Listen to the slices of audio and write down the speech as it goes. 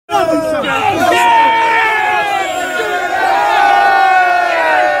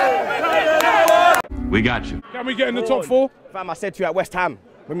We got you. Can we get in the top four? Fam, I said to you at West Ham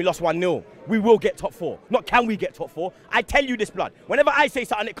when we lost 1-0, we will get top four. Not can we get top four. I tell you this, blood. Whenever I say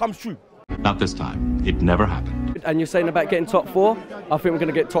something, it comes true. Not this time. It never happened. And you're saying about getting top four? I think we're going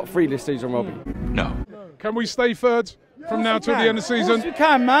to get top three this season, Robbie. No. Can we stay third from now till the end of the season? Of course we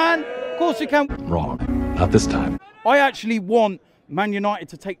can, man. Of course we can. Wrong. Not this time. I actually want Man United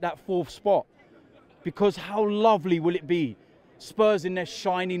to take that fourth spot, because how lovely will it be? Spurs in their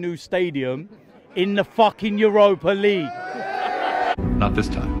shiny new stadium in the fucking Europa League. Not this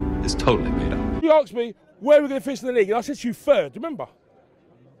time. It's totally made up. You asked me where we're going to finish in the league, and I said to you third. Remember?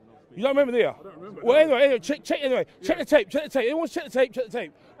 You don't remember, do you? I don't remember. Well, anyway, check the tape. Everyone check the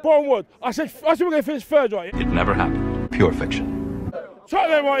tape. Bottom wood. I said we're going to finish third, right? It never happened. Pure fiction.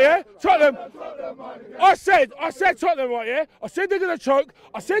 Tottenham, right, yeah? Tottenham. I said Tottenham, right, yeah? I said they're going to choke.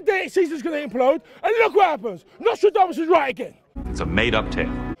 I said their season's going to implode. And look what happens. Nostradamus is right again. It's a made-up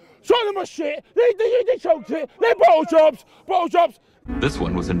tale. Tottenham are shit. They choked it. They're bottle jobs. This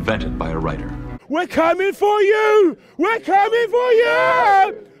one was invented by a writer. We're coming for you. We're coming for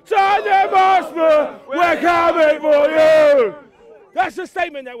you. Tottenham Hotspur. We're coming for you. That's the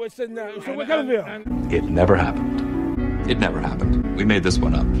statement that we're saying now. So we're coming for you. It never happened. It never happened. We made this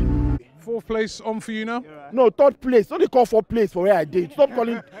one up. Fourth place on for you now? No, third place. Don't call for place for where I did. Stop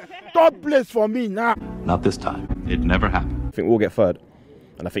calling third place for me now. Not this time. It never happened. I think we'll get third.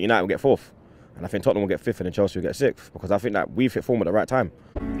 And I think United will get fourth. And I think Tottenham will get fifth and then Chelsea will get sixth. Because I think that we've hit form at the right time.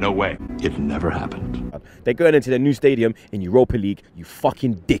 No way. It never happened. They're going into their new stadium in Europa League, you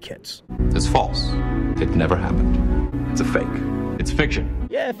fucking dickheads. It's false. It never happened. It's a fake. It's fiction.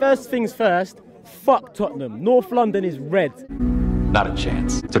 Yeah, first things first, fuck Tottenham. North London is red. Not a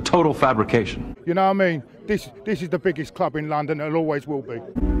chance. It's a total fabrication. You know what I mean? This is the biggest club in London. It always will be.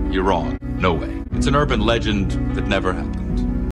 You're wrong. No way. It's an urban legend that never happened.